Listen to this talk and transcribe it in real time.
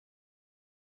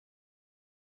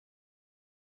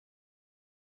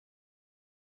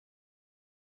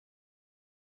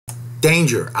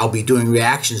Danger! I'll be doing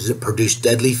reactions that produce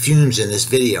deadly fumes in this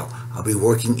video. I'll be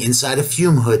working inside a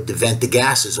fume hood to vent the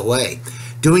gases away.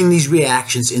 Doing these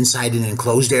reactions inside an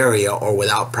enclosed area or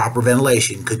without proper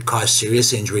ventilation could cause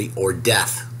serious injury or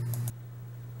death.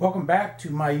 Welcome back to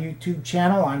my YouTube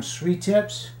channel. I'm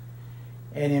SweetTips,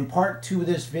 and in part 2 of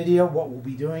this video what we'll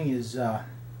be doing is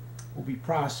we'll be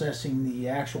processing the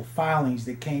actual filings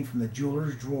that came from the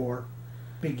jeweler's drawer.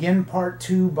 Begin part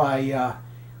 2 by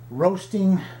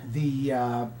roasting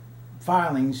the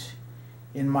filings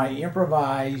in my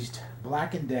improvised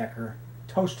Black & Decker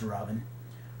toaster oven.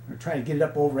 I'm going to try to get it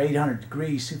up over 800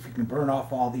 degrees, see if we can burn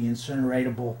off all the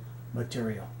incineratable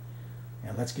material.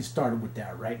 And let's get started with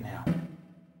that right now.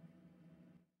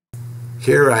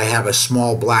 Here I have a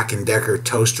small Black & Decker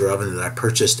toaster oven that I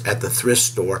purchased at the thrift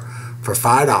store for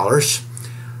 $5.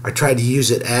 I tried to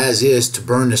use it as is to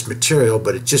burn this material,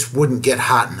 but it just wouldn't get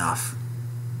hot enough.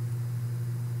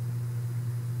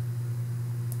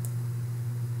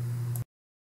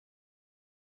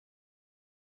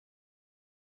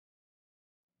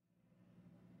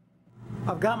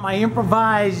 I've got my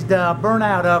improvised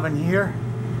burnout oven here.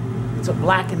 It's a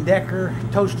Black & Decker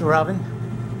toaster oven.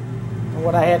 And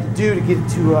what I had to do to get it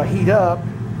to heat up, I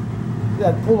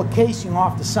had to pull the casing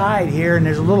off the side here, and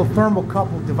there's a little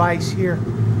thermocouple device here.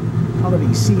 I don't know if you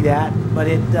can see that, but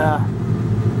it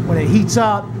when it heats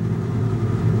up,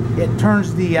 it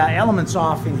turns the elements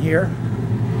off in here.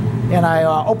 And I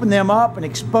opened them up and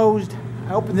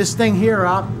I opened this thing here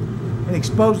up and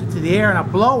expose it to the air, and I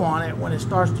blow on it when it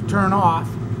starts to turn off,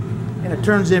 and it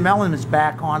turns them elements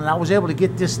back on, and I was able to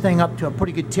get this thing up to a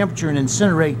pretty good temperature and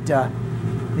incinerate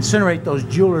those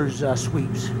jeweler's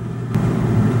sweeps.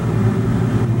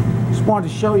 Just wanted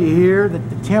to show you here that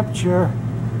the temperature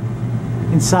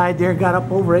inside there got up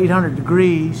over 800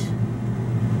 degrees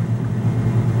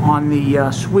on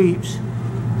the sweeps,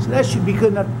 so that should be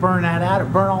good enough to burn that out or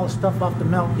burn all the stuff off the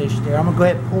melt dish there. I'm gonna go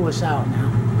ahead and pull this out now.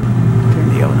 Turn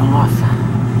the oven off.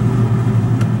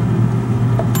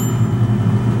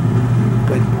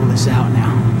 Go ahead and pull this out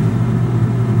now.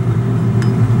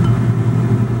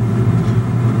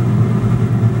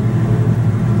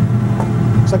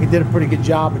 Looks like it did a pretty good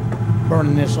job at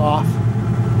burning this off.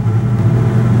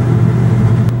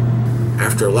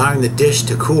 After allowing the dish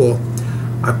to cool,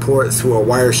 I pour it through a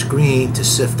wire screen to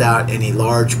sift out any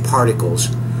large particles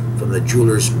from the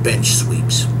jeweler's bench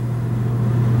sweeps.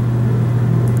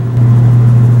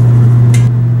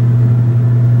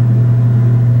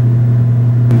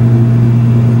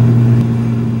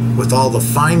 With all the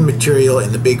fine material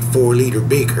in the big 4-liter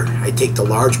beaker, I take the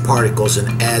large particles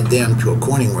and add them to a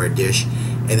Corningware dish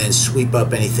and then sweep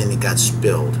up anything that got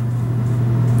spilled.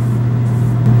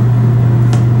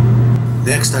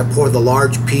 Next, I pour the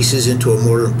large pieces into a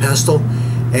mortar and pestle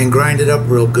and grind it up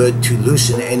real good to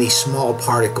loosen any small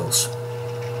particles.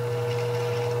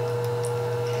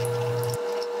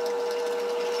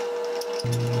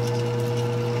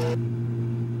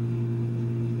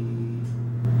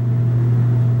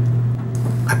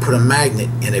 I put a magnet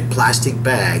in a plastic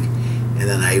bag, and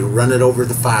then I run it over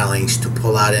the filings to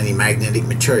pull out any magnetic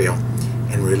material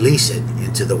and release it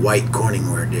into the white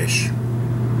Corningware dish.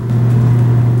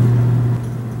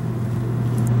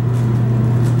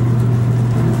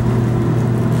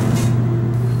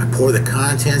 I pour the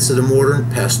contents of the mortar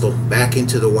and pestle back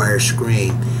into the wire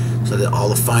screen so that all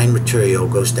the fine material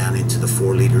goes down into the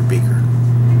 4-liter beaker.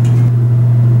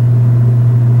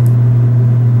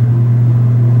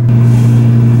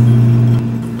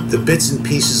 The bits and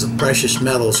pieces of precious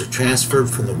metals are transferred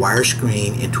from the wire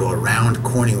screen into a round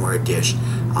Corningware dish.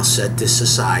 I'll set this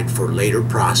aside for later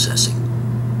processing.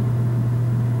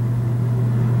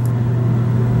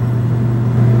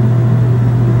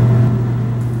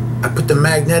 I put the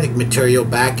magnetic material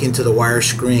back into the wire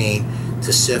screen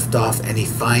to sift off any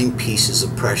fine pieces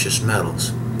of precious metals.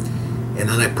 And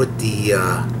then I put the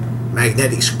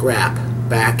magnetic scrap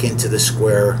back into the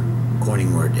square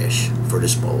Corningware dish for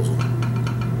disposal.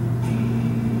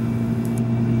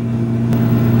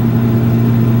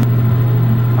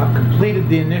 Completed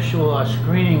the initial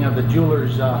screening of the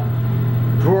jeweler's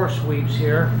drawer sweeps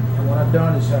here, and what I've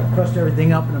done is crushed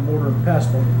everything up in a mortar and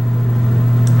pestle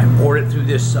and poured it through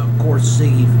this coarse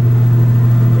sieve,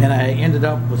 and I ended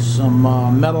up with some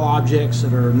metal objects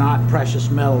that are not precious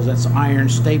metals. That's iron,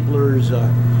 staplers,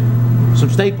 some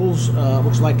staples,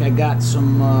 looks like I got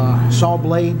some saw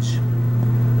blades.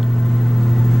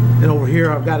 Then over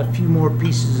here I've got a few more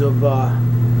pieces of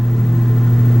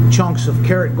chunks of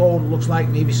karat gold. It looks like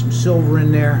maybe some silver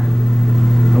in there,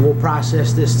 and we'll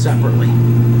process this separately.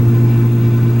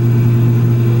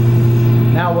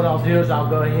 Now what I'll do is I'll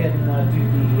go ahead and do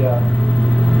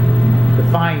the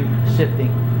fine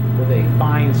sifting with a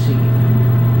fine sieve.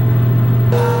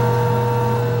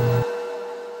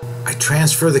 I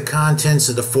transfer the contents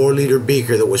of the 4-liter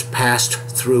beaker that was passed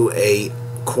through a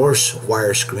coarse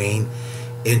wire screen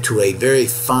into a very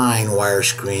fine wire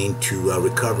screen to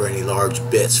recover any large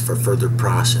bits for further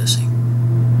processing.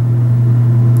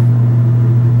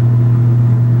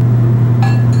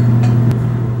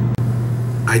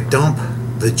 I dump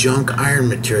the junk iron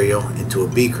material into a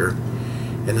beaker,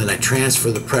 and then I transfer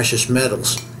the precious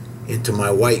metals into my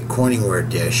white Corningware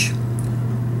dish.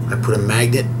 I put a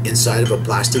magnet inside of a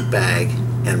plastic bag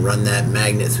and run that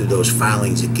magnet through those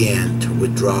filings again to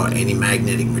withdraw any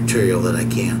magnetic material that I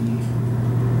can.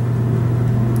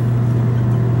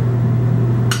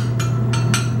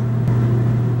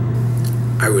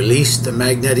 I release the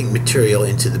magnetic material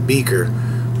into the beaker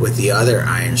with the other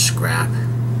iron scrap,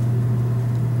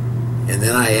 and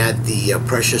then I add the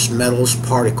precious metals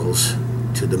particles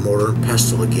to the mortar and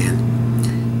pestle again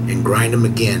and grind them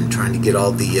again, trying to get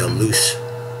all the loose,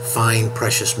 fine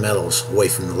precious metals away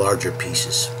from the larger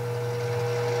pieces.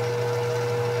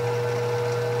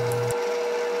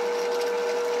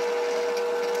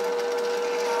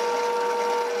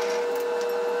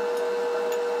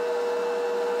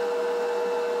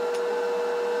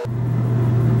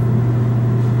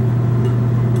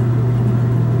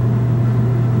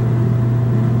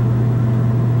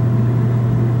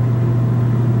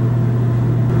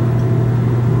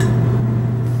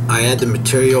 I add the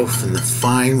material from the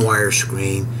fine wire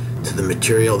screen to the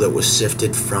material that was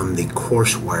sifted from the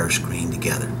coarse wire screen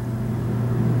together.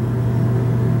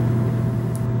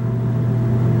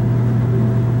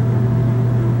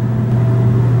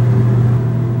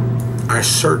 I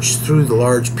search through the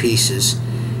large pieces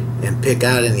and pick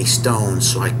out any stones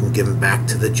so I can give them back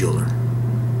to the jeweler.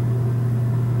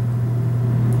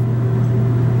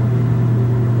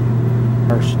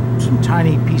 There's some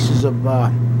tiny pieces of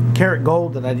carat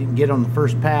gold that I didn't get on the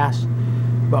first pass,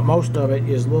 but most of it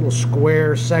is little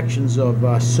square sections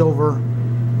of silver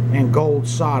and gold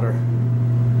solder.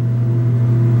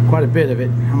 Quite a bit of it.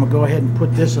 I'm going to go ahead and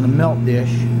put this in a melt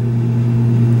dish,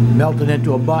 melt it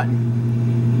into a button,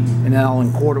 and then I'll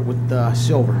encort it with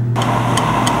silver.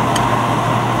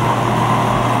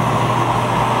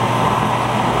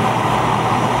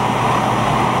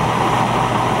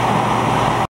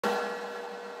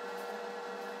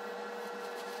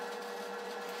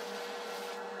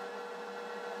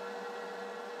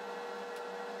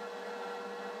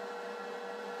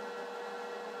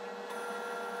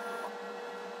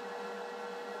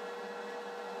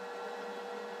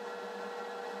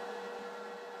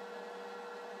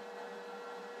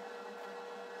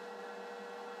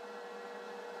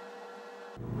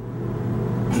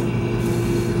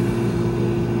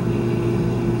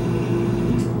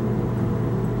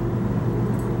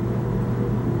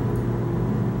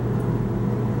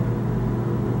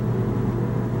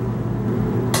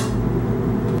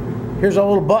 Here's our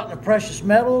little button of precious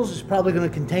metals. It's probably going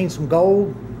to contain some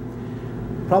gold,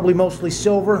 probably mostly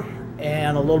silver,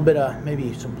 and a little bit of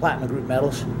maybe some platinum group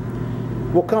metals.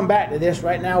 We'll come back to this.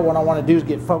 Right now what I want to do is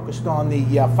get focused on the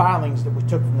filings that we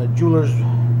took from the jeweler's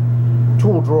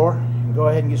tool drawer and go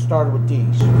ahead and get started with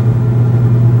these.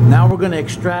 Now we're going to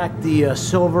extract the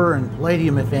silver and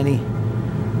palladium, if any,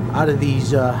 out of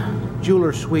these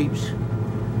jeweler sweeps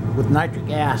with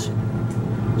nitric acid.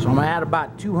 So I'm going to add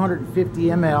about 250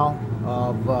 ml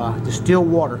of distilled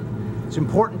water. It's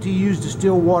important to use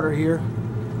distilled water here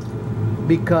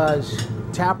because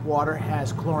tap water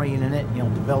has chlorine in it.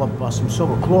 You'll develop some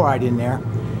silver chloride in there,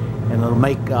 and it'll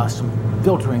make some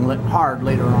filtering hard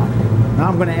later on. Now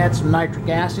I'm going to add some nitric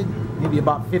acid, maybe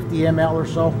about 50 ml or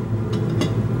so.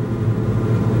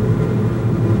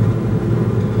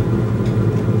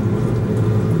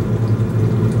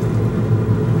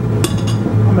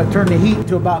 I'm going to turn the heat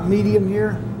to about medium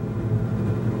here.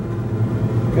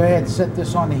 Go ahead and set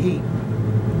this on the heat.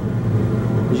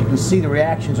 As you can see, the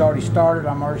reaction's already started.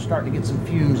 I'm already starting to get some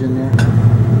fumes in there.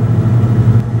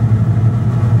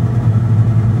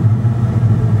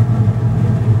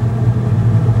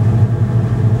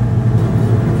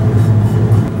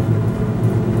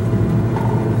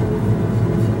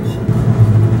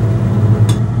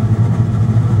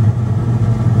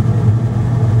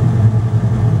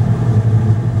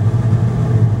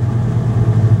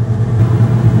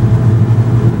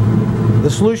 The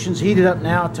solution's heated up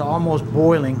now to almost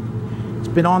boiling. It's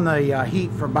been on the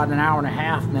heat for about an hour and a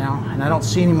half now, and I don't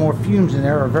see any more fumes in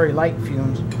there, or very light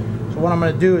fumes. So what I'm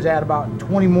going to do is add about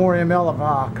 20 more ml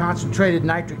of concentrated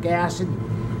nitric acid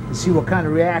and see what kind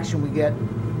of reaction we get.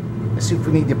 Let's see if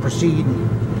we need to proceed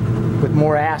with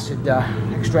more acid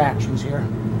extractions here.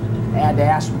 Add the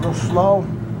acid real slow.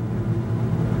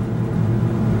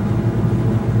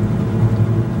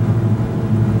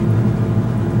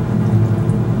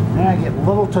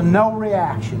 to no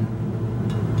reaction.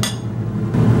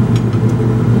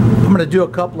 I'm going to do a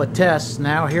couple of tests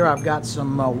now. Here I've got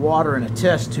some water in a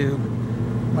test tube.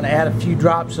 I'm going to add a few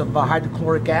drops of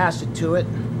hydrochloric acid to it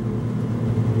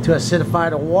to acidify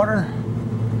the water.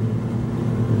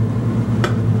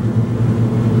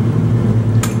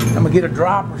 I'm going to get a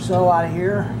drop or so out of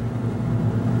here.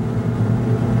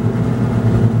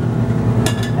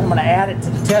 And I'm going to add it to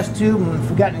the test tube, and if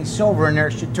we got any silver in there,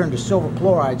 it should turn to silver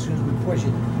chloride as soon as we push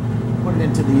it. Put it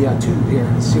into the tube here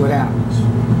and see what happens.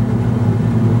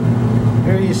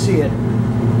 There you see it.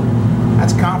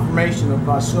 That's confirmation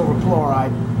of silver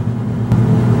chloride.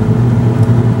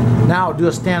 Now I'll do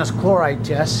a stannous chloride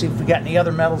test, see if we got any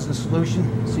other metals in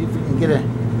solution, see if we can get an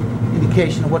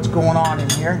indication of what's going on in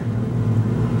here.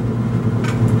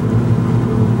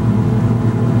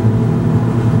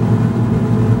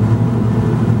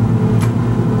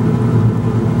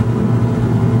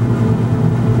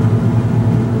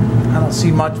 I don't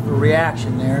see much of a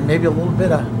reaction there. Maybe a little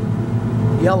bit of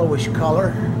yellowish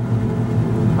color.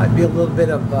 Might be a little bit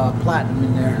of platinum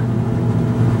in there.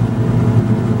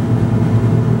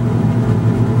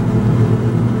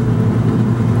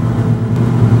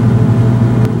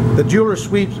 The jeweler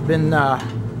sweeps have been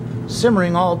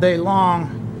simmering all day long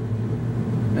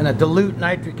in a dilute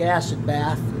nitric acid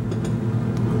bath.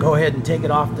 Go ahead and take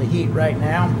it off the heat right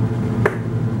now.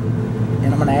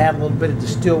 And I'm going to add a little bit of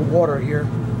distilled water here.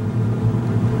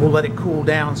 We'll let it cool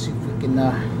down, see if we can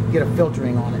get a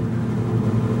filtering on it.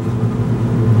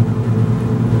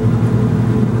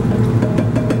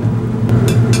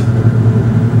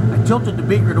 I tilted the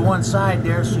beaker to one side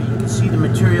there so you can see the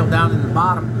material down in the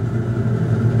bottom.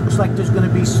 Looks like there's going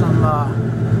to be some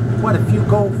quite a few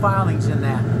gold filings in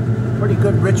that. Pretty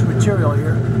good rich material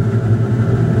here.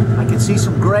 I can see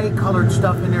some gray colored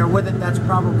stuff in there with it. That's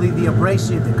probably the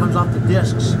abrasive that comes off the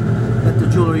discs that the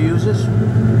jeweler uses.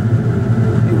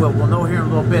 We'll know here in a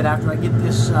little bit. After I get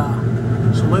this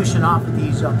solution off of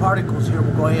these particles here,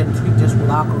 we'll go ahead and treat this with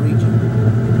aqua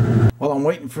reagent. While I'm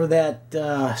waiting for that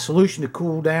solution to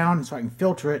cool down so I can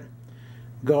filter it,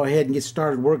 go ahead and get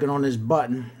started working on this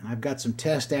button. I've got some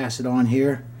test acid on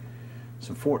here,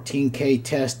 some 14K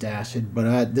test acid,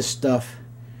 but this stuff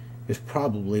is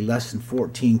probably less than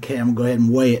 14K. I'm going to go ahead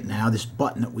and weigh it now, this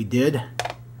button that we did.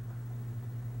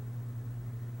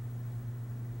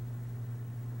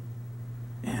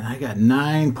 And I got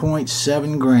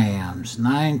 9.7 grams.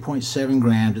 9.7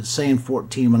 grams. It's saying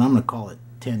 14, but I'm going to call it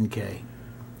 10K.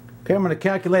 Okay, I'm going to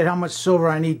calculate how much silver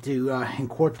I need to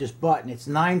inquart this button. It's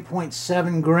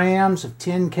 9.7 grams of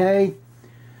 10K,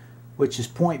 which is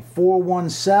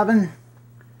 0.417.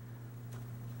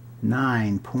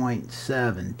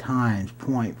 9.7 times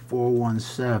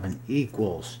 0.417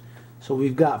 equals. So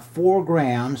we've got 4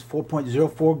 grams,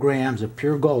 4.04 grams of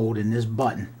pure gold in this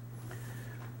button.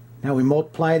 Now we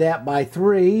multiply that by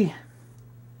 3.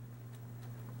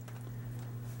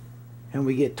 And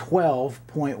we get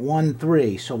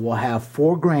 12.13. So we'll have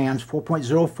 4 grams,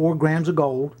 4.04 grams of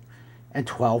gold, and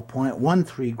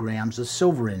 12.13 grams of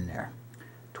silver in there.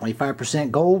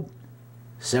 25% gold,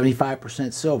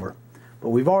 75% silver. But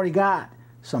we've already got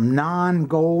some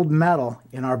non-gold metal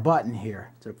in our button here.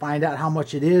 To find out how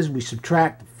much it is, we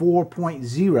subtract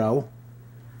 4.0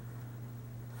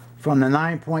 from the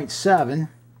 9.7,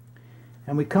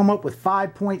 and we come up with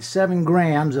 5.7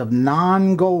 grams of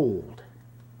non-gold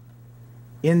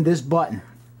in this button.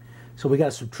 So we got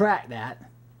to subtract that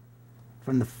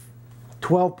from the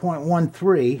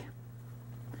 12.13,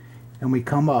 and we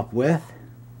come up with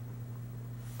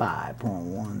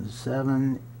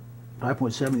 5.7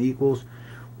 equals,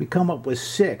 we come up with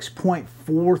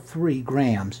 6.43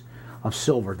 grams of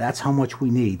silver. That's how much we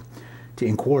need to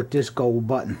inquart this gold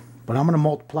button. But I'm going to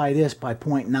multiply this by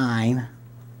 0.9. I'm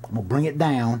going to bring it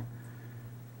down,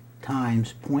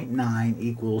 times 0.9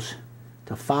 equals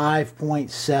to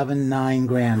 5.79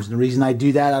 grams. And the reason I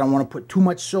do that, I don't want to put too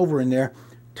much silver in there.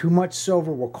 Too much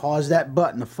silver will cause that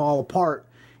button to fall apart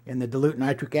in the dilute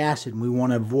nitric acid, and we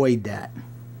want to avoid that.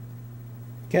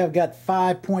 Okay, I've got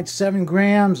 5.7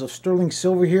 grams of sterling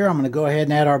silver here. I'm going to go ahead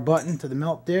and add our button to the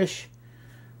melt dish.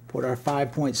 Put our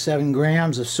 5.7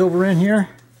 grams of silver in here.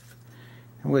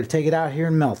 And we're going to take it out here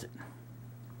and melt it.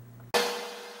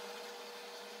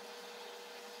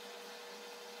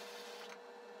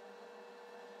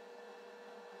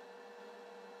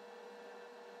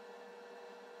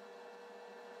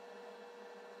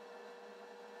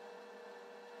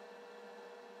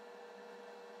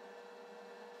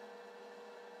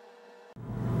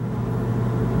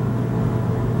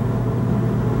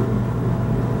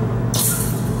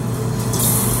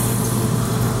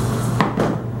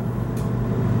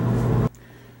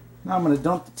 Now I'm going to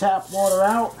dump the tap water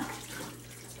out.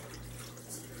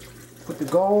 Put the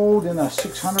gold in a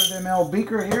 600 ml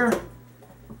beaker here.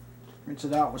 Rinse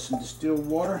it out with some distilled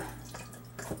water.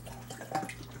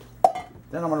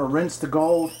 Then I'm going to rinse the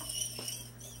gold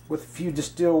with a few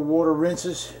distilled water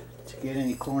rinses to get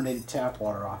any chlorinated tap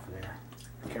water off of there.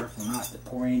 Be careful not to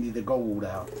pour any of the gold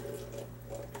out.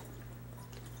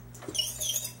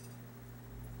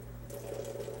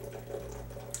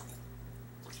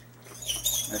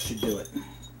 That should do it.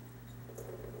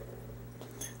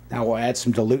 Now we'll add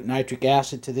some dilute nitric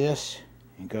acid to this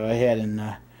and go ahead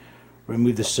and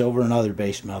remove the silver and other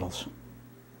base metals.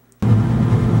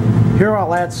 Here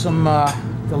I'll add some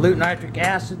dilute nitric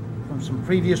acid from some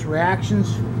previous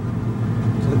reactions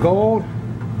to the gold,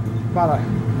 about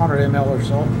 100 ml or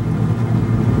so.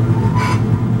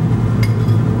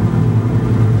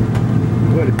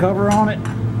 Put a cover on it.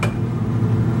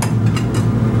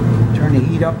 Turn the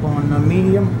heat up on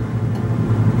medium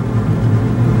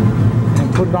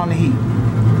and put it on the heat.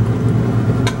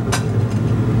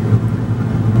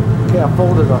 Okay, I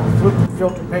folded a fluid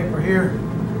filter paper here.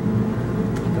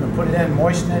 I'm going to put it in,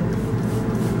 moisten it,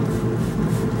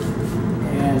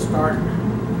 and start.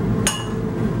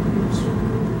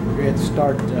 We're going to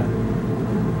start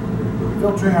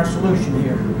filtering our solution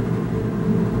here.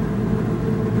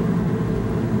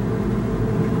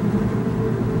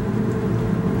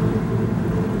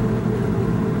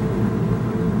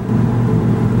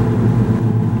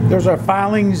 There's our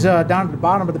filings down at the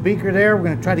bottom of the beaker there. We're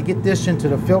going to try to get this into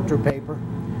the filter paper.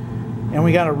 And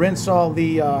we got to rinse all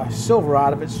the silver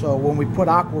out of it, so when we put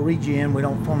aqua regia in, we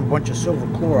don't form a bunch of silver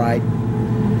chloride.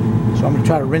 So I'm going to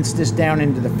try to rinse this down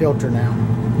into the filter now.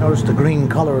 Notice the green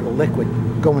color of the liquid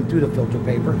going through the filter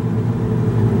paper.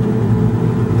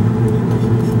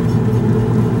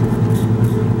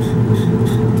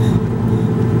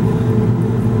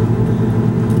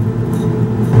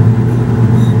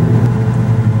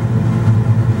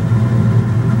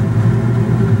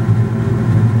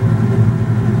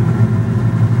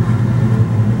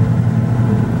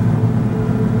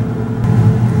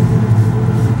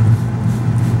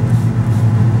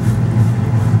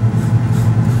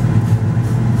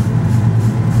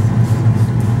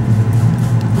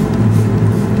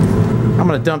 I'm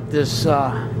going to dump this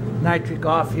nitric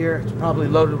off here. It's probably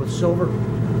loaded with silver.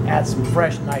 Add some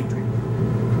fresh nitric.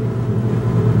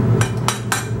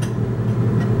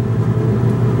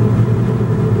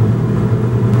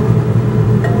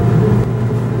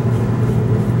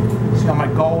 See how my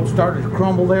gold started to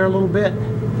crumble there a little bit?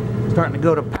 Starting to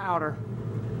go to powder.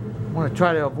 I want to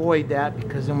try to avoid that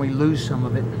because then we lose some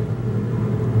of it.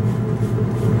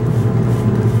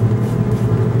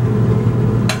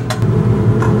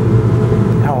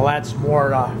 I'll add some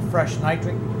more fresh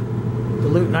nitric,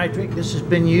 dilute nitric. This has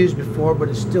been used before, but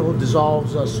it still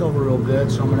dissolves silver real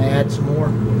good, so I'm going to add some more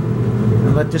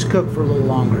and let this cook for a little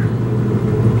longer.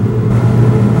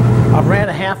 I've ran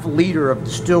a half a liter of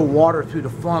distilled water through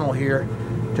the funnel here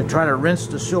to try to rinse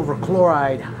the silver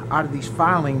chloride out of these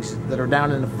filings that are down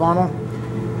in the funnel.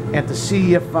 And to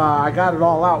see if I got it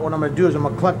all out, what I'm going to do is I'm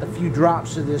going to collect a few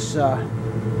drops of this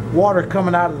water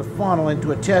coming out of the funnel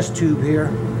into a test tube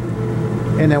here.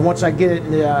 And then once I get it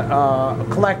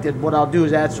collected, what I'll do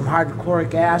is add some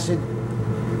hydrochloric acid.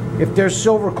 If there's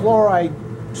silver chloride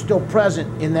still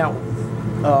present in that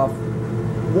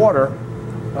water,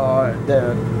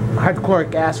 the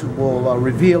hydrochloric acid will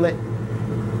reveal it,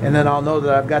 and then I'll know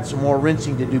that I've got some more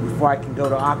rinsing to do before I can go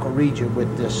to aqua regia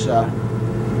with this,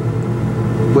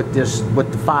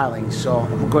 with the filings. So I'm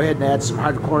gonna go ahead and add some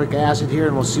hydrochloric acid here,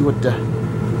 and we'll see what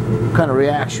kind of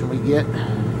reaction we get.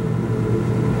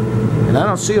 And I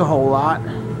don't see a whole lot.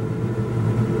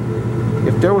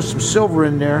 If there was some silver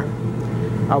in there,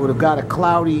 I would have got a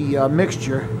cloudy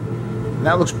mixture. And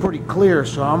that looks pretty clear,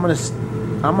 so I'm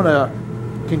gonna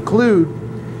conclude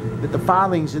that the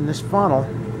filings in this funnel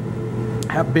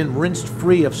have been rinsed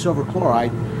free of silver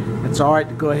chloride. It's all right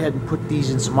to go ahead and put these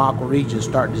in some aqua regia and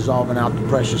start dissolving out the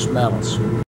precious metals.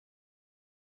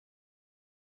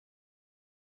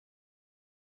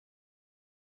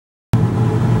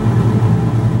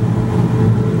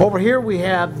 Over here we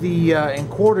have the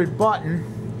enquartered button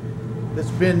that's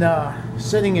been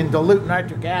sitting in dilute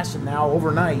nitric acid now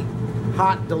overnight.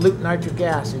 Hot dilute nitric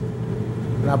acid.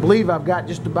 And I believe I've got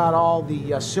just about all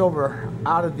the silver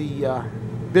out of the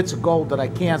bits of gold that I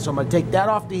can. So I'm going to take that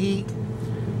off the heat,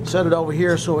 set it over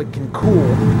here so it can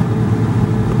cool.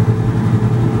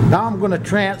 Now I'm going to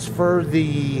transfer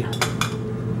the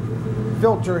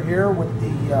filter here with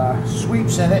the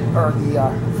sweeps in it, or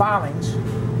the filings,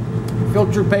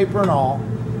 filter paper and all,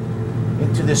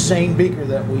 into this same beaker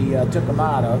that we took them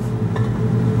out of.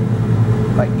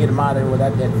 If I can get them out of there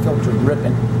without that filter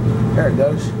ripping. There it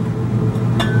goes.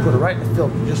 Put it right in the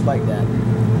filter, just like that.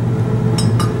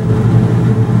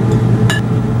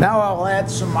 Now I'll add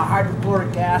some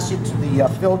hydrochloric acid to the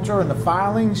filter and the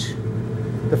filings.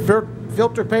 The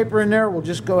filter paper in there will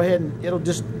just go ahead and it'll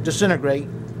just disintegrate.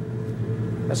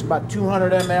 That's about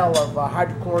 200 ml of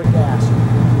hydrochloric acid.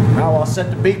 Now I'll set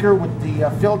the beaker with the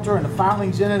filter and the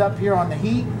filings in it up here on the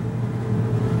heat.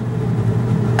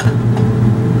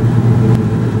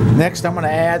 Next, I'm going to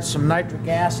add some nitric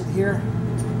acid here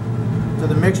to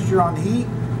the mixture on the heat.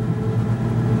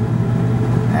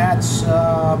 That's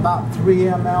about 3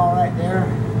 ml right there.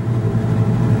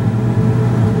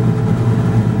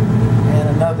 And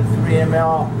another 3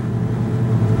 ml.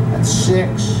 That's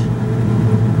 6.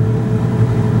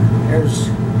 There's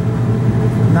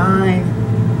 9.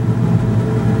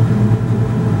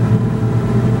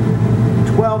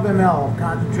 12 ml of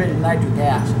concentrated nitric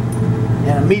acid.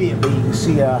 And immediately you can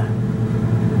see a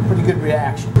pretty good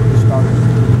reaction.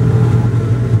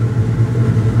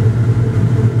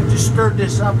 I just stirred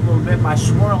this up a little bit by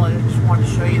swirling it. Just wanted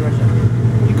to show you there's a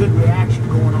pretty good reaction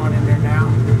going on in there now.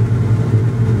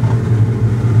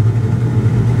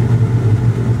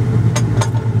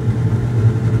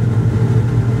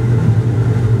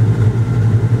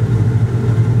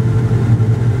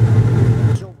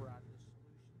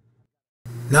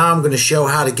 Now I'm going to show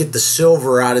how to get the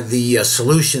silver out of the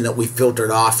solution that we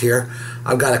filtered off here.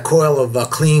 I've got a coil of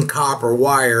clean copper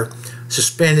wire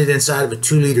suspended inside of a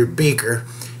 2-liter beaker.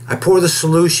 I pour the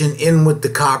solution in with the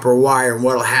copper wire, and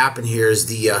what will happen here is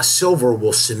the silver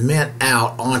will cement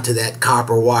out onto that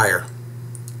copper wire.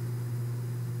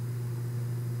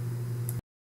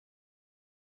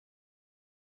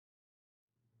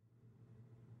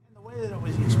 And the way that it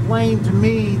was explained to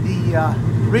me, the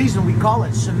reason we call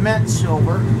it cement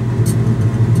silver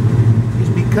is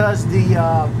because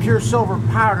the pure silver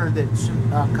powder that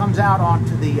comes out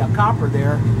onto the copper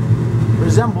there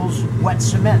resembles wet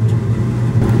cement.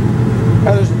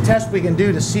 Now there's a test we can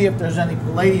do to see if there's any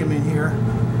palladium in here.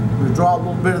 We'll draw a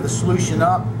little bit of the solution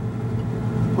up,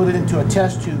 put it into a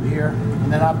test tube here,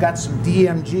 and then I've got some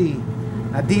DMG.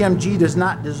 Now DMG does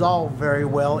not dissolve very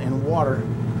well in water,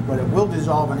 but it will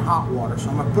dissolve in hot water. So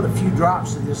I'm going to put a few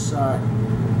drops of this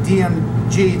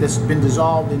DMG that's been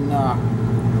dissolved in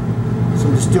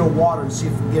some distilled water and see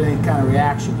if we can get any kind of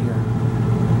reaction here.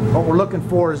 What we're looking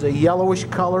for is a yellowish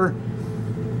color.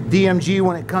 DMG,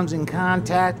 when it comes in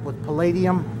contact with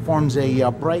palladium, forms a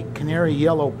bright canary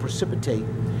yellow precipitate.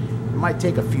 It might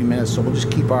take a few minutes, so we'll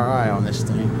just keep our eye on this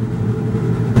thing.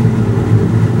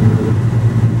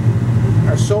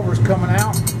 Our silver's coming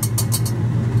out.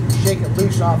 Shake it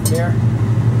loose off there.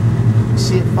 You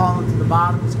see it falling to the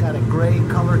bottom. It's got a gray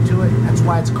color to it. That's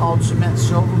why it's called cement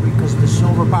silver, because the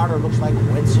silver powder looks like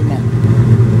wet cement.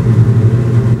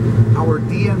 Our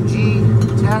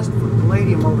DMG test for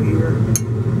palladium over here,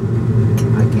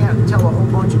 I can't tell a whole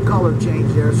bunch of color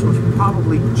change there, so it's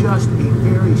probably just a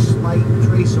very slight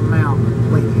trace amount of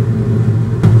palladium.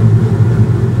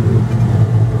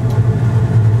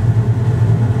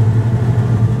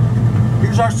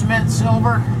 Here's our cement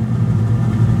silver.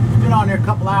 It's been on there a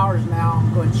couple hours now.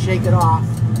 I'm going to shake it off.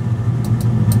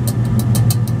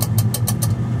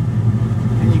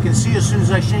 And you can see as soon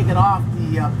as I shake it off,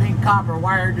 the pink copper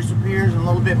wire disappears and a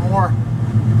little bit more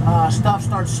stuff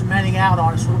starts cementing out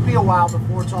on it. So it'll be a while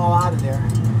before it's all out of there.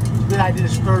 It's a good idea to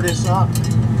stir this up.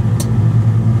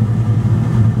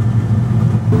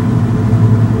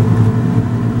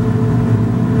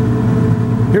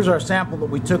 Here's our sample that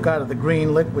we took out of the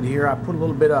green liquid here. I put a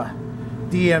little bit of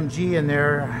DMG in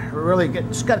there.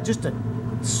 It's got just a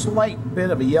slight bit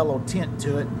of a yellow tint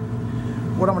to it.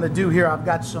 What I'm going to do here, I've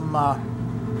got some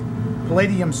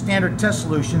palladium standard test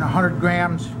solution, 100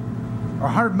 grams or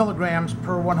 100 milligrams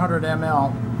per 100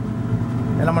 ml.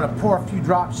 And I'm going to pour a few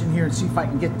drops in here and see if I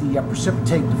can get the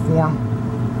precipitate to form.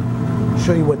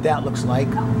 Show you what that looks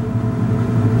like.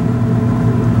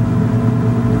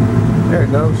 There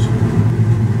it goes.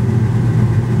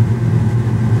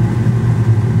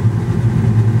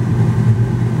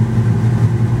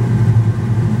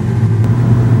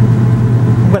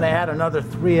 I'm going to add another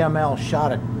 3 ml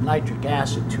shot of nitric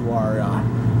acid to our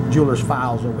jeweler's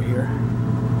files over here.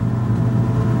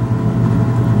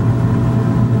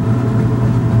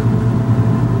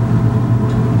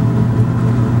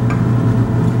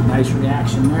 Nice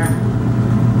reaction there.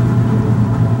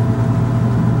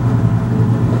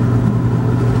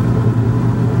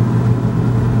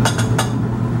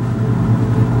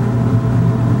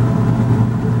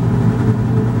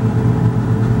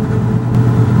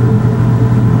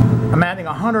 I'm adding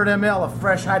 100 ml of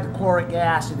fresh hydrochloric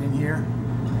acid in here.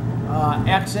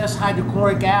 Excess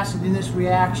hydrochloric acid in this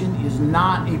reaction is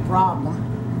not a problem.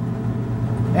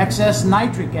 Excess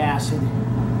nitric acid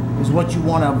is what you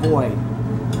want to avoid.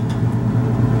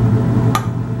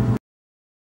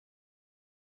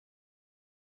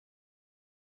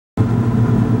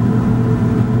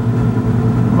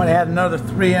 I'm going to add another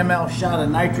 3 ml shot of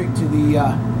nitric to the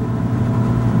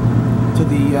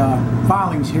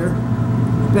filings here.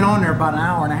 It's been on there about an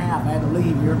hour and a half. I had to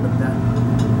leave here, but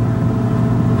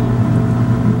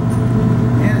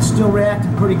and it's still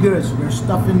reacting pretty good. So there's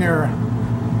stuff in there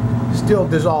still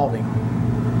dissolving.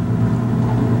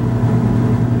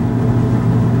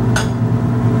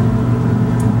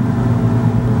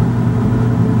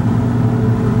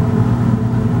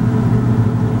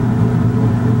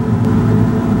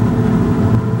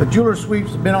 The jeweler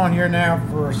sweeps have been on here now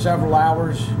for several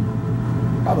hours,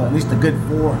 probably at least a good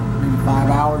 4, maybe 5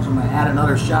 hours. I'm going to add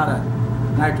another shot of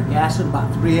nitric acid,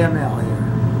 about 3 ml here.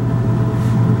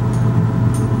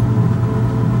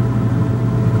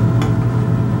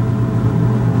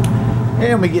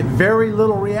 And we get very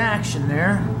little reaction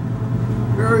there.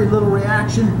 Very little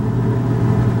reaction.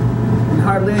 And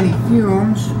hardly any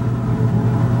fumes.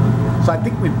 So I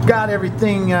think we've got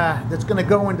everything that's going to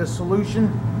go into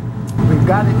solution. We've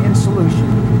got it in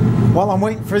solution. While I'm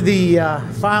waiting for the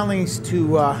filings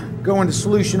to go into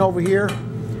solution over here,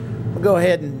 I'll go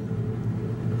ahead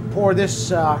and pour this,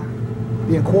 the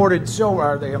imported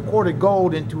silver, or the imported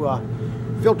gold, into a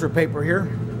filter paper here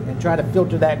and try to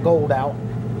filter that gold out.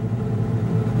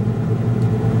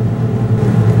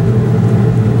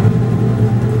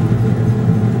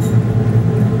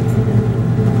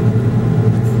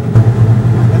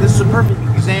 Perfect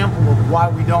example of why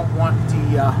we don't want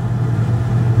the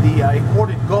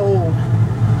imported gold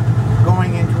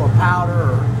going into a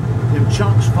powder or them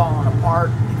chunks falling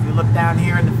apart. If you look down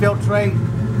here in the filtrate,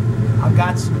 I've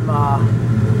got some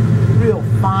real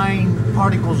fine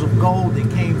particles of gold that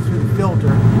came through the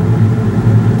filter.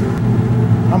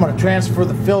 I'm going to transfer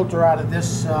the filter out of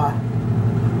this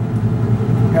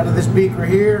beaker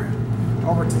here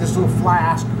over to this little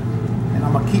flask. And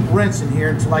I'm going to keep rinsing here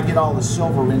until I get all the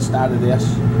silver rinsed out of this.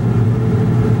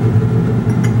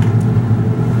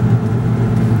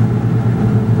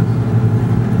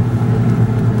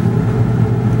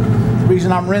 The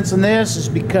reason I'm rinsing this is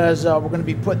because we're going to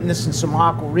be putting this in some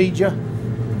aqua regia.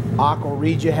 Aqua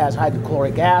regia has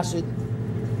hydrochloric acid.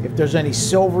 If there's any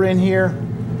silver in here,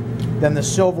 then the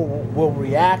silver will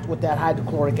react with that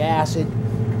hydrochloric acid,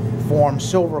 form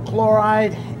silver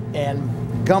chloride, and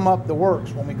gum up the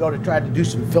works when we go to try to do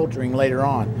some filtering later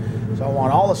on. So I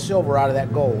want all the silver out of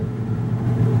that gold.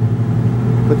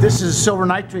 But this is a silver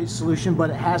nitrate solution, but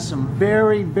it has some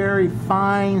very, very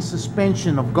fine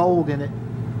suspension of gold in it.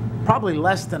 Probably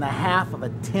less than 1/2 of a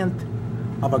tenth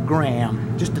of a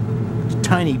gram. Just a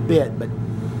tiny bit, but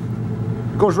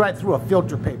it goes right through a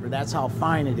filter paper. That's how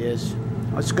fine it is.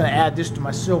 I'm just going to add this to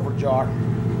my silver jar,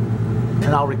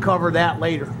 and I'll recover that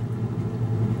later.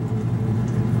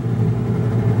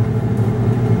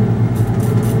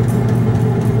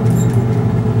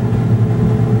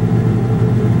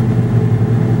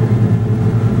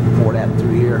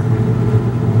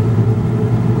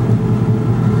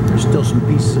 Still some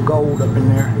pieces of gold up in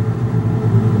there.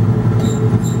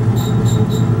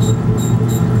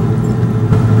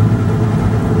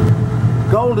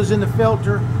 Gold is in the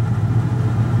filter,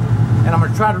 and I'm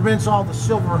going to try to rinse all the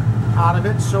silver out of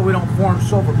it so we don't form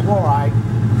silver chloride.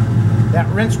 That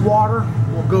rinsed water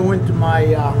will go into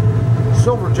my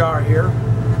silver jar here.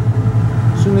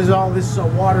 As soon as all this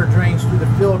water drains through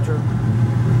the filter,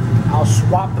 I'll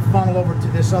swap the funnel over to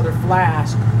this other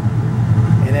flask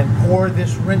and then pour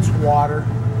this rinsed water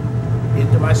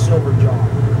into my silver jar.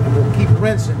 And we'll keep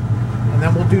rinsing, and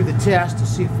then we'll do the test to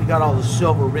see if we got all the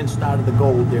silver rinsed out of the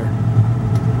gold there.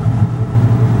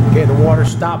 Okay, the water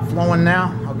stopped flowing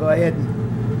now. I'll go ahead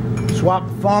and swap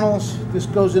the funnels. This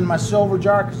goes in my silver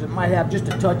jar because it might have just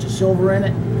a touch of silver in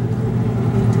it.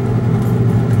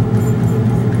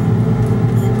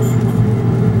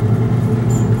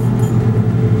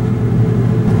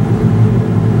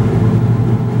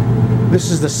 This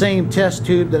is the same test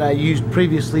tube that I used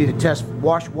previously to test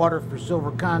wash water for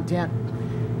silver content.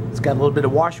 It's got a little bit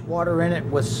of wash water in it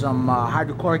with some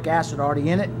hydrochloric acid already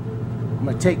in it. I'm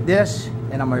going to take this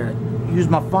and I'm going to use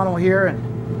my funnel here, and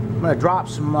I'm going to drop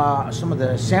some of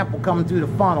the sample coming through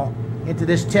the funnel into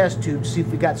this test tube to see if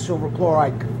we got silver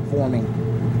chloride forming.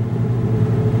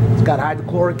 It's got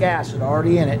hydrochloric acid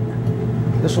already in it.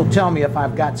 This will tell me if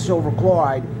I've got silver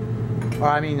chloride, or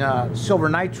I mean silver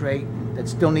nitrate, that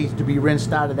still needs to be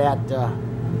rinsed out of that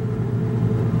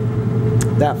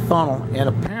that funnel. And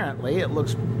apparently it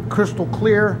looks crystal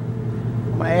clear.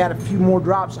 I'm going to add a few more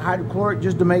drops of hydrochloric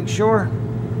just to make sure.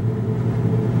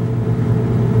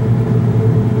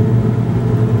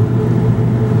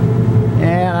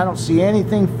 And I don't see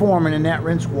anything forming in that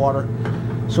rinse water.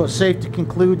 So it's safe to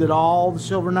conclude that all the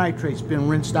silver nitrate's been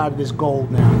rinsed out of this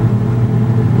gold now.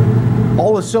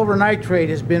 All the silver nitrate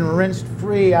has been rinsed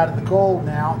free out of the gold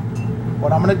now.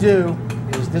 What I'm going to do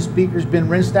is, this beaker's been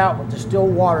rinsed out with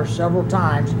distilled water several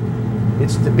times.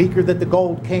 It's the beaker that the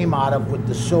gold came out of with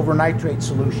the silver nitrate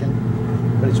solution,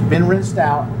 but it's been rinsed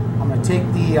out. I'm going to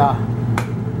take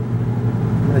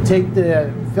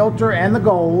the filter and the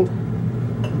gold.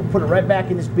 I'm going to put it right back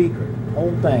in this beaker, the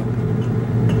whole thing.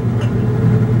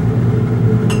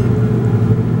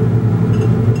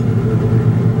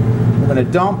 I'm going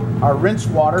to dump our rinse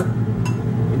water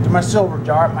into my silver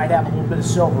jar. It might have a little bit of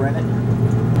silver in it.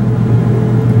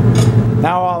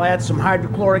 Now I'll add some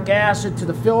hydrochloric acid to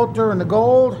the filter and the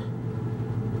gold.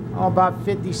 Oh, about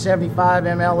 50-75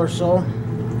 ml or so.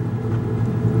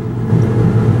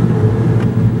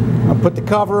 I'll put the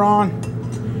cover on.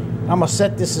 I'm going to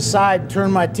set this aside and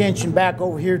turn my attention back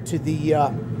over here to the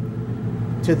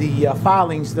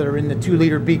filings that are in the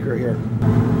 2-liter beaker here.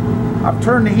 I've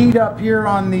turned the heat up here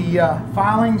on the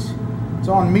filings. It's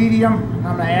on medium. I'm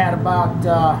going to add about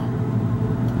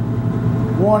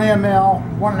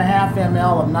 1.5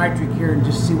 ml of nitric here and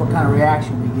just see what kind of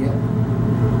reaction we get.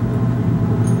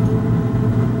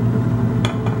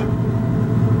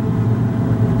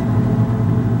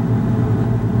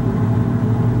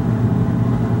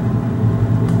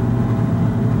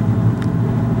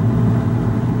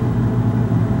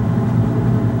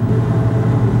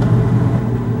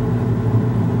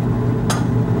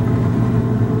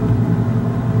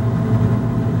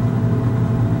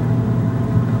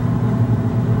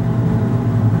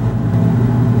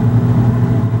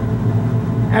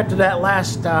 After that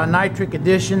last nitric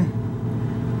addition,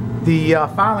 the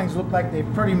filings look like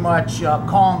they've pretty much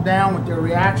calmed down with their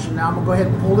reaction. Now I'm going to go ahead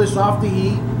and pull this off the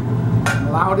heat and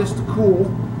allow this to cool.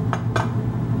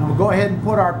 I'm going to go ahead and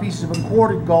put our piece of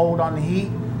imported gold on the heat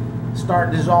and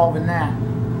start dissolving that.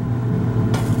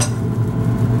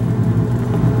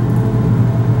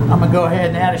 I'm going to go ahead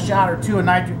and add a shot or two of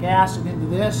nitric acid into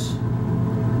this.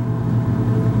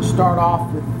 Start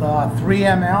off with 3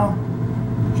 ml.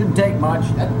 Shouldn't take much.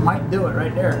 That might do it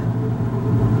right there.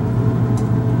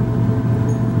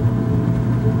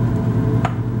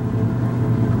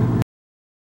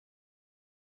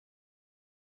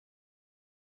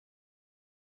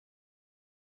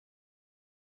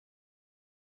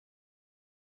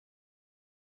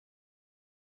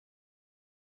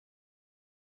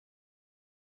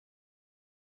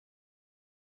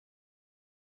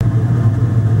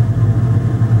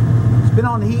 It's been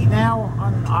on the heat now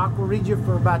on Aqua Regia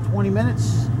for about 20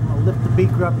 minutes. I'll lift the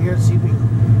beaker up here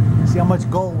and see how much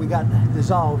gold we got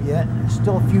dissolved yet. There's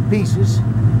still a few pieces,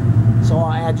 so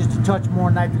I'll add just a touch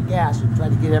more nitric acid, try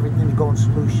to get everything to go in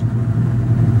solution.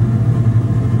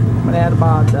 I'm going to add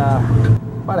about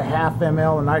a half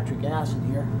ml of nitric acid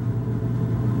here.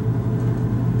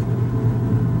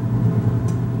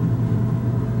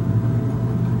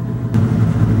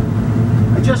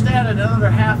 I just added another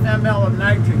half ml of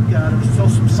nitric. There's still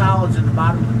some solids in the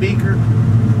bottom of the beaker,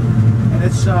 and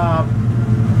it's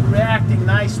reacting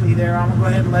nicely there. I'm going to go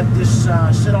ahead and let this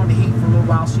sit on the heat for a little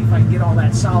while, see if I can get all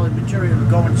that solid material to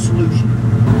go in solution.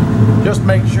 Just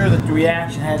make sure that the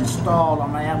reaction hadn't stalled. I'm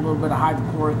going to add a little bit of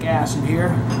hydrochloric acid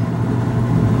here.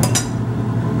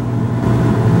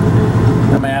 I'm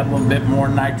going to add a little bit more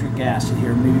nitric acid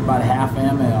here, maybe about a half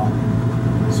ml.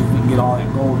 See if we can get all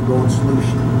that gold to go in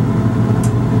solution.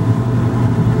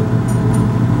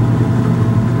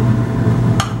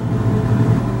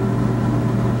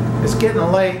 It's getting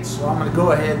late, so I'm going to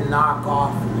go ahead and knock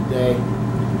off for the day.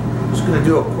 I'm just going to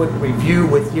do a quick review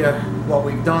with you what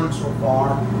we've done so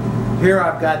far. Here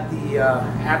I've got the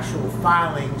actual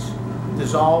filings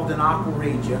dissolved in Aqua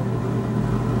Regia.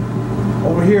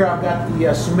 Over here I've got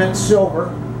the cement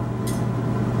silver,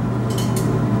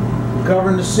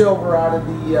 covering the silver out of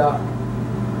the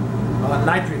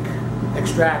nitric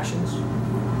extractions.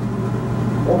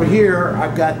 Over here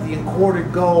I've got the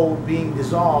imported gold being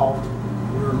dissolved.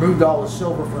 We removed all the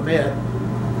silver from it.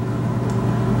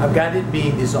 I've got it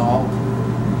being dissolved.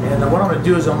 And what I'm going to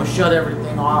do is I'm going to shut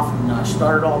everything off and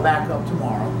start it all back up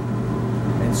tomorrow.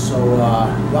 And so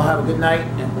y'all have a good night,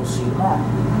 and we'll see you tomorrow.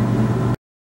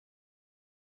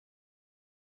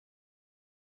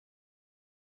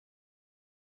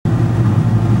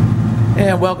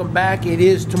 And welcome back. It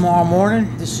is tomorrow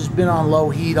morning. This has been on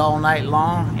low heat all night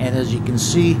long, and as you can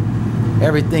see,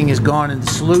 everything has gone into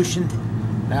solution.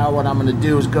 Now what I'm going to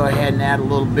do is go ahead and add a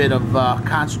little bit of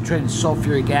concentrated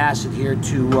sulfuric acid here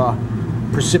to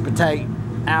precipitate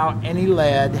out any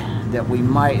lead that we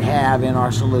might have in our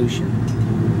solution.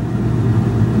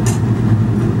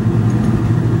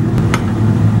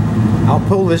 I'll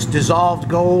pull this dissolved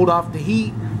gold off the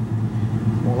heat.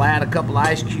 We'll add a couple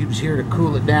ice cubes here to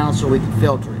cool it down so we can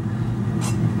filter it.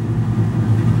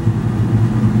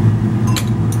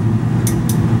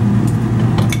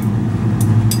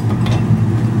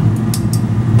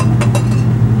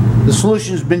 The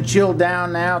solution has been chilled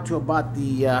down now to about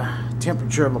the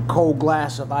temperature of a cold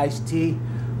glass of iced tea.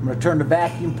 I'm going to turn the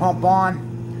vacuum pump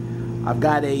on. I've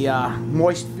got a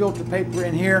moist filter paper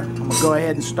in here. I'm going to go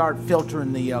ahead and start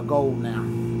filtering the gold now.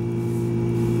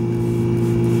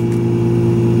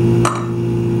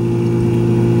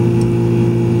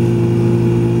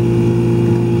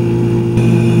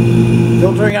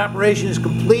 Filtering operation is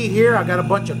complete here. I got a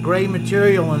bunch of gray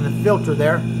material in the filter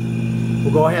there.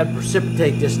 We'll go ahead and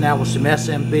precipitate this now with some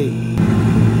SMB.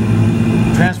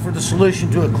 Transfer the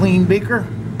solution to a clean beaker.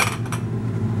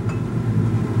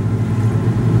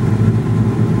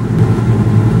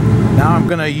 Now I'm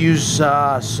going to use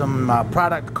some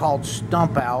product called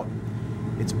Stump Out.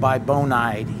 It's by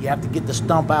Bonide. You have to get the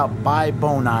Stump Out by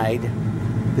Bonide.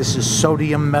 This is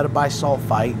sodium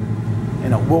metabisulfite,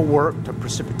 and it will work to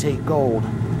precipitate gold.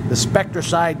 The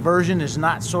Spectracide version is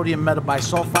not sodium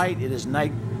metabisulfite. It is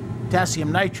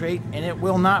potassium nitrate, and it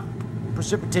will not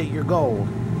precipitate your gold.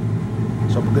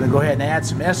 So we're going to go ahead and add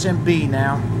some SMB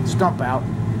now. Stump Out,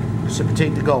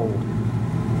 precipitate the gold.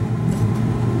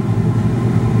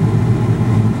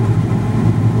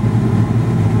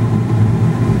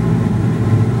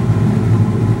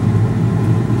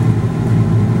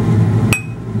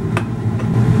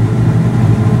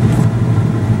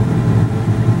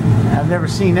 I've never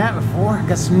seen that before.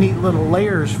 Got some neat little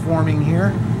layers forming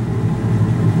here.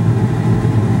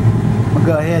 I'll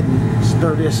go ahead and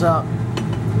stir this up,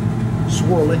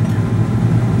 swirl it.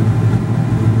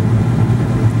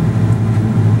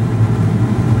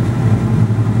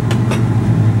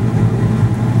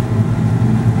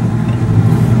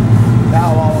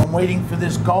 Now while I'm waiting for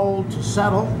this gold to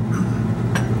settle,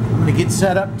 I'm going to get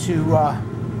set up to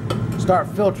start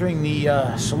filtering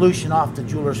the solution off the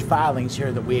jeweler's filings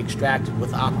here that we extracted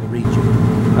with Aqua Regia.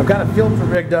 I've got a filter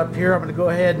rigged up here. I'm going to go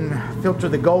ahead and filter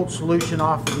the gold solution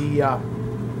off the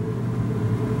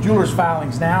jeweler's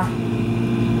filings now.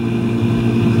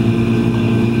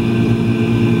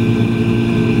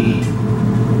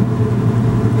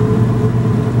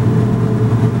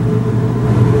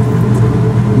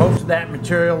 Most of that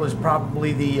material is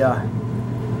probably the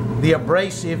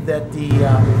abrasive that the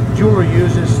jeweler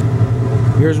uses.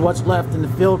 Here's what's left in the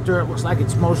filter. It looks like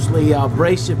it's mostly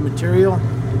abrasive material.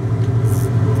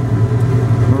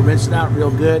 We'll rinse it out real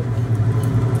good.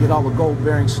 Get all the gold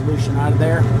bearing solution out of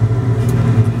there.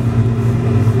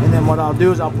 And then what I'll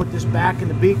do is I'll put this back in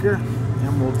the beaker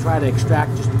and we'll try to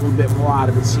extract just a little bit more out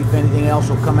of it, see if anything else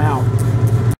will come out.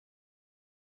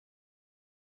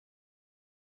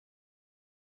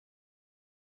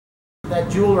 That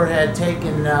jeweler had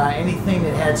taken anything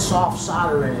that had soft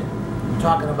solder in it. I'm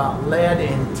talking about lead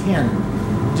and tin.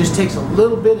 It just takes a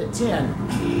little bit of tin.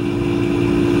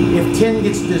 If tin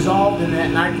gets dissolved in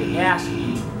that nitric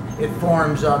acid, it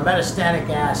forms metastatic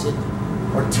acid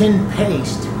or tin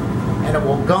paste, and it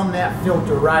will gum that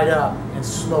filter right up and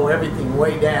slow everything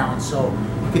way down. So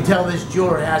you can tell this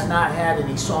jeweler has not had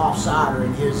any soft solder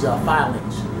in his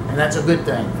filings, and that's a good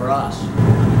thing for us.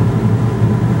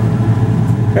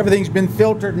 Everything's been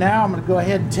filtered now. I'm going to go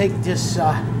ahead and take this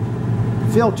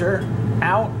filter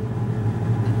out.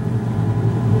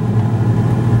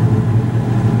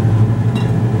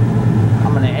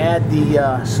 I'm going to add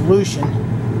the solution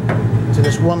to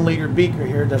this 1 liter beaker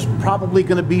here. There's probably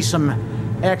going to be some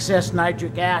excess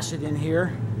nitric acid in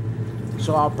here,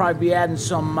 so I'll probably be adding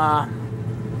some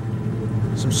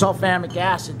sulfamic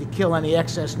acid to kill any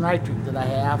excess nitric that I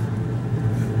have.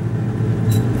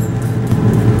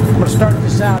 I'm going to start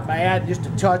this out by adding just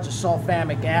a touch of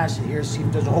sulfamic acid here, see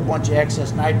if there's a whole bunch of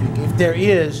excess nitric. If there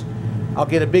is, I'll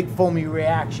get a big foamy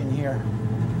reaction here.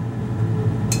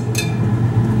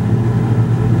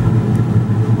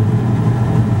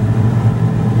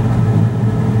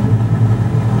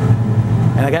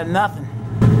 And I got nothing.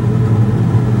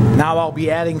 Now I'll be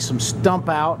adding some Stump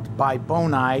Out by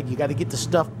Bonide. You got to get the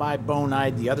stuff by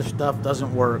Bonide. The other stuff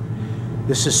doesn't work.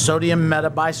 This is sodium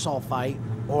metabisulfite,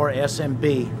 or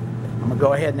SMB. I'm going to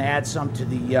go ahead and add some to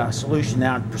the solution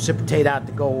now and precipitate out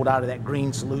the gold out of that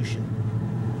green solution.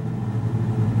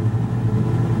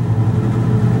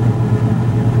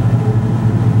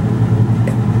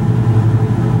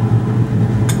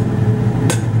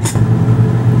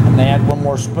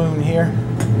 spoon here.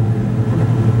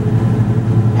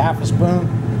 Half a spoon.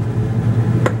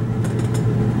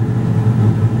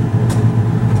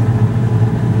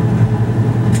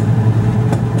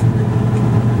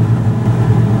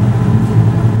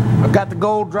 I've got the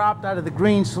gold dropped out of the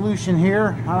green solution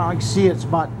here. I don't know, you can see it's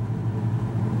a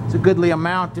goodly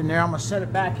amount in there. I'm going to set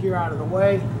it back here out of the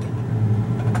way.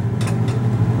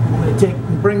 I'm going to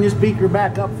bring this beaker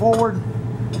back up forward,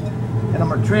 and I'm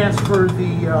going to transfer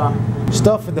the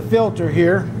stuff in the filter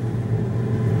here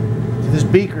to this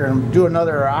beaker and do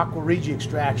another aqua regia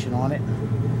extraction on it.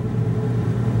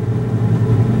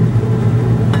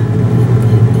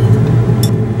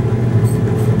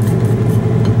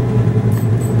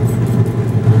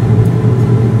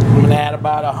 I'm going to add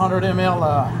about 100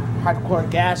 ml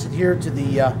hydrochloric acid here to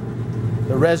the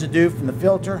residue from the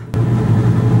filter.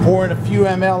 Pour in a few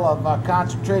ml of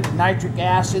concentrated nitric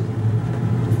acid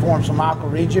to form some aqua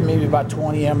regia, maybe about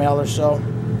 20 ml or so.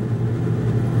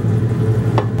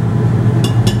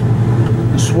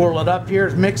 Swirl it up here,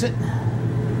 mix it,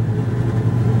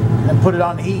 and put it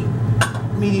on the heat,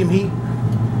 medium heat.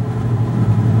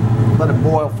 Let it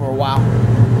boil for a while.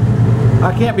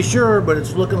 I can't be sure, but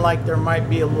it's looking like there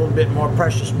might be a little bit more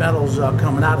precious metals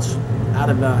coming out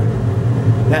of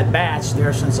that batch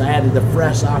there since I added the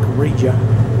fresh aqua regia.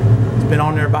 It's been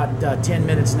on there about 10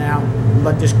 minutes now.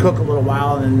 Let this cook a little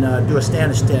while and do a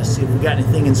stannous test, see if we got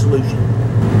anything in solution.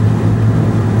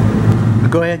 I'll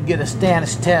go ahead and get a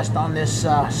stannous test on this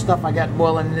stuff I got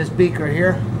boiling in this beaker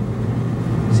here.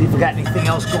 See if we got anything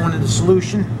else going into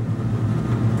solution.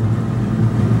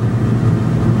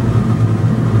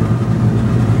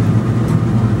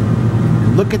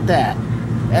 Look at that.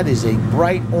 That is a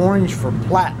bright orange for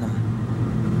platinum.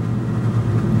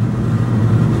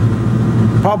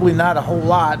 Probably not a whole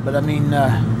lot, but I mean,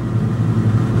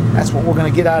 that's what we're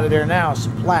going to get out of there now,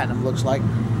 some platinum, looks like.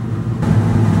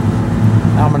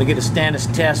 Now I'm going to get a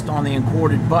stannous test on the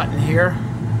encorded button here.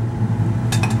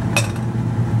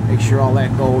 Make sure all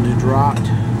that gold is dropped.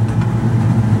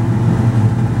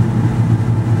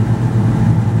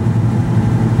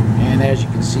 And as you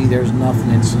can see, there's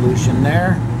nothing in solution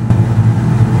there.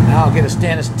 Now I'll get a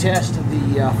stannous test of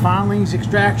the filings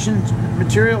extraction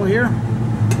material here.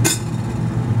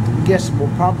 I guess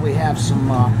we'll probably have some,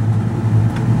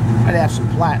 might have some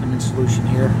platinum in solution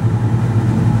here.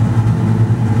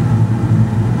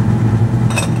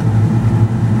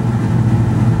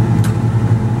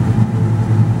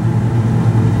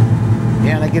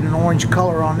 Yeah, and I get an orange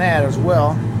color on that as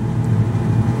well.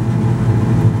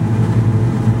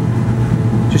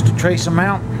 Just a trace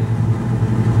amount.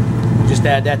 We'll just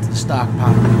add that to the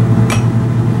stockpile.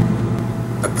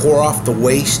 I pour off the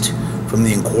waste from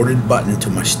the encorded button to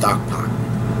my stock pot.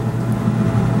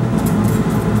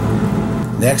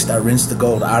 Next, I rinse the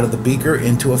gold out of the beaker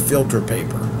into a filter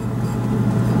paper.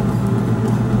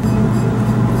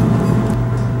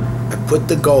 I put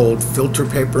the gold, filter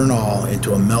paper and all,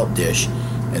 into a melt dish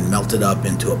and melt it up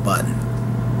into a button.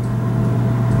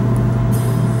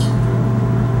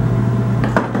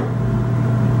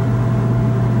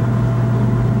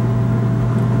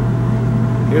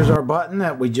 Here's our button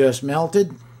that we just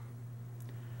melted.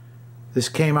 This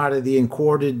came out of the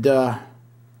encorded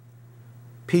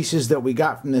pieces that we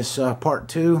got from this part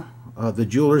 2 of the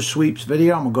Jeweler's Sweeps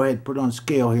video. I'm going to go ahead and put it on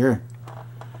scale here.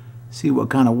 See what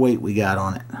kind of weight we got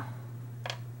on it.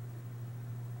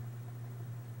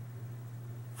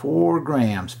 4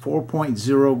 grams,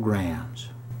 4.0 grams.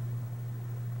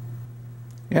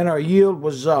 And our yield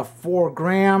was 4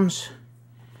 grams.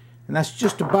 And that's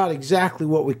just about exactly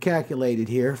what we calculated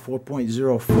here,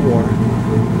 4.04.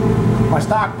 My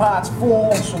stock pot's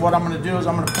full, so what I'm going to do is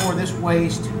I'm going to pour this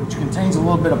waste, which contains a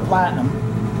little bit of platinum,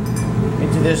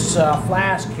 into this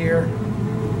flask here.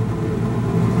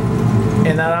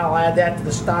 And then I'll add that to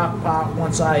the stock pot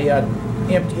once I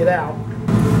empty it out.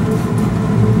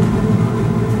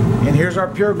 And here's our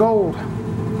pure gold.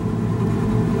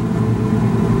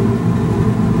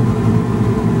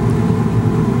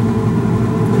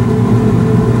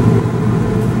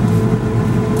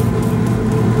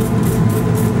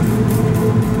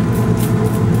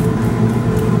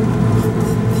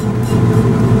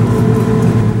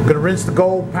 Rinse the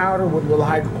gold powder with a little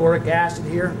hydrochloric acid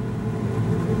here. I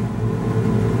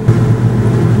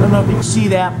don't know if you can see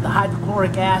that, but the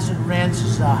hydrochloric acid rinse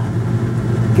is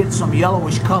getting some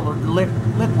yellowish colored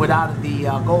liquid out of the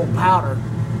gold powder.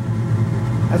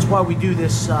 That's why we do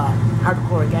this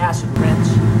hydrochloric acid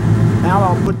rinse. Now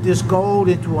I'll put this gold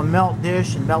into a melt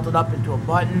dish and melt it up into a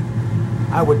button.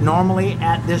 I would normally,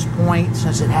 at this point,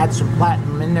 since it had some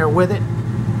platinum in there with it,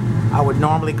 I would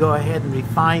normally go ahead and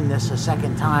refine this a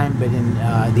second time, but in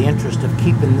the interest of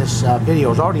keeping this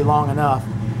video is already long enough,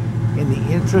 in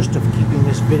the interest of keeping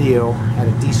this video at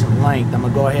a decent length, I'm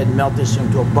going to go ahead and melt this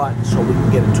into a button so we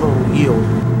can get a total yield.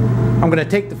 I'm going to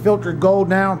take the filtered gold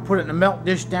now and put it in a melt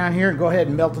dish down here and go ahead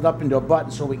and melt it up into a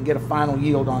button so we can get a final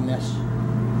yield on this.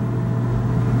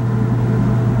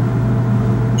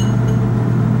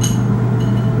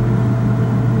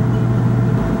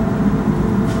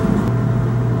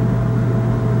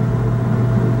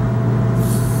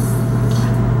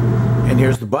 And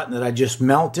here's the button that I just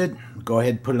melted. Go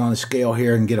ahead and put it on the scale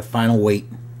here and get a final weight.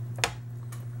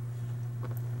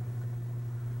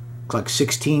 Looks like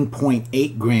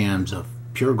 16.8 grams of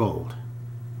pure gold.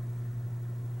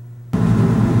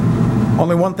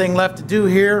 Only one thing left to do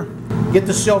here, get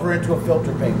the silver into a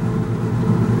filter paper.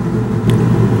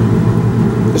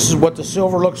 This is what the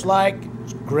silver looks like.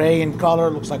 It's gray in color,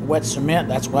 looks like wet cement.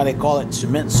 That's why they call it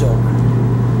cement silver.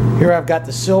 Here I've got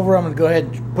the silver. I'm going to go ahead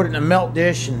and put it in a melt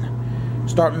dish and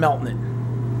start melting it.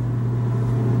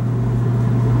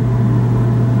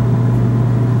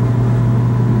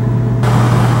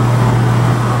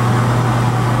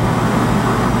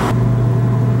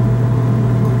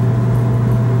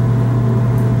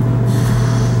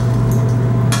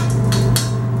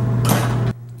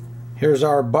 Here's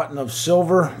our button of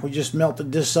silver. We just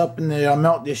melted this up in the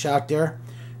melt dish out there.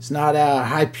 It's not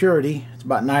high purity. It's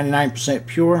about 99%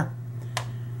 pure.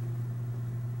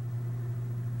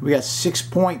 We got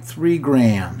 6.3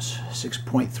 grams.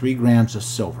 6.3 grams of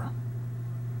silver.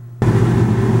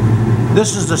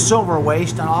 This is the silver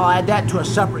waste, and I'll add that to a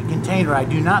separate container. I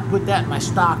do not put that in my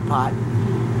stock pot.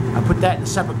 I put that in a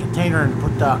separate container and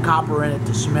put copper in it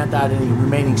to cement out any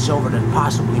remaining silver that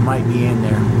possibly might be in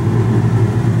there.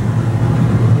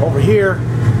 Over here,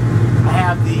 I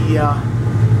have the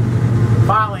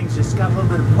filings. It's got a little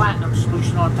bit of platinum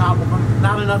solution on top of them.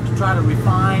 Not enough to try to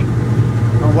refine.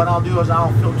 But what I'll do is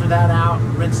I'll filter that out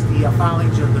and rinse the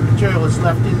filings of the material that's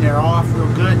left in there off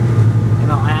real good.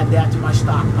 And I'll add that to my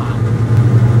stock pot.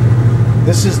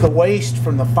 This is the waste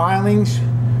from the filings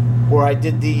where I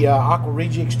did the aqua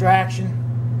regia extraction.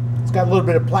 It's got a little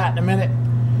bit of platinum in it.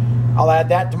 I'll add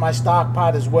that to my stock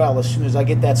pot as well as soon as I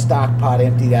get that stock pot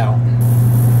emptied out.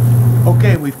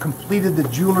 Okay, we've completed the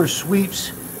jeweler's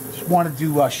sweeps. Just wanted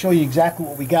to show you exactly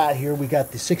what we got here. We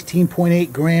got the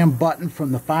 16.8 gram button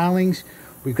from the filings.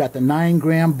 We've got the 9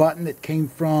 gram button that came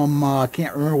from, I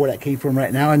can't remember where that came from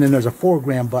right now, and then there's a 4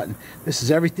 gram button. This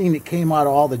is everything that came out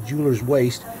of all the jeweler's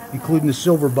waste, including the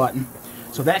silver button.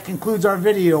 So that concludes our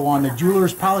video on the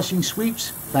jeweler's polishing sweeps.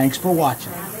 Thanks for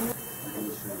watching.